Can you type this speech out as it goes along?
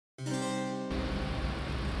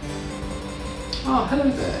Ah, hello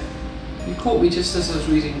there. You caught me just as I was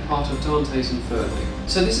reading part of Dante's Inferno.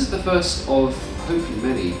 So this is the first of hopefully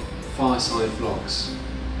many Fireside vlogs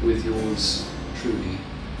with yours truly,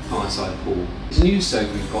 Fireside Paul. It's a new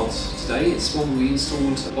stove we've got today. It's one we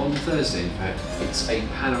installed on Thursday in fact. It's a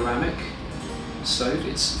panoramic stove.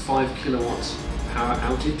 It's 5 kilowatt power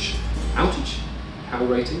power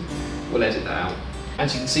rating. We'll edit that out.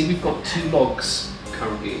 As you can see, we've got 2 logs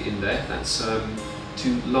currently in there. That's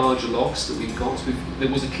 2 larger logs that we've got. There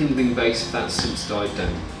was a kindling base, but that's since died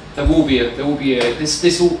down. All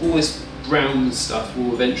this brown stuff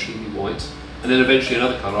will eventually be white, and then eventually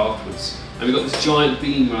another colour afterwards. And we've got this giant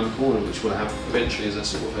beam around the corner, which we'll have eventually as a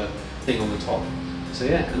sort of a thing on the top. So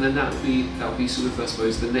yeah, and then that'll be sort of, I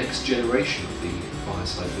suppose, the next generation of the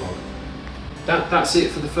Fireside vlog. That's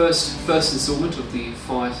it for the first instalment of the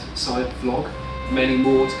Fireside vlog. Many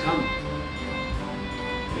more to come.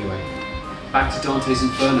 Anyway, back to Dante's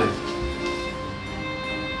Inferno.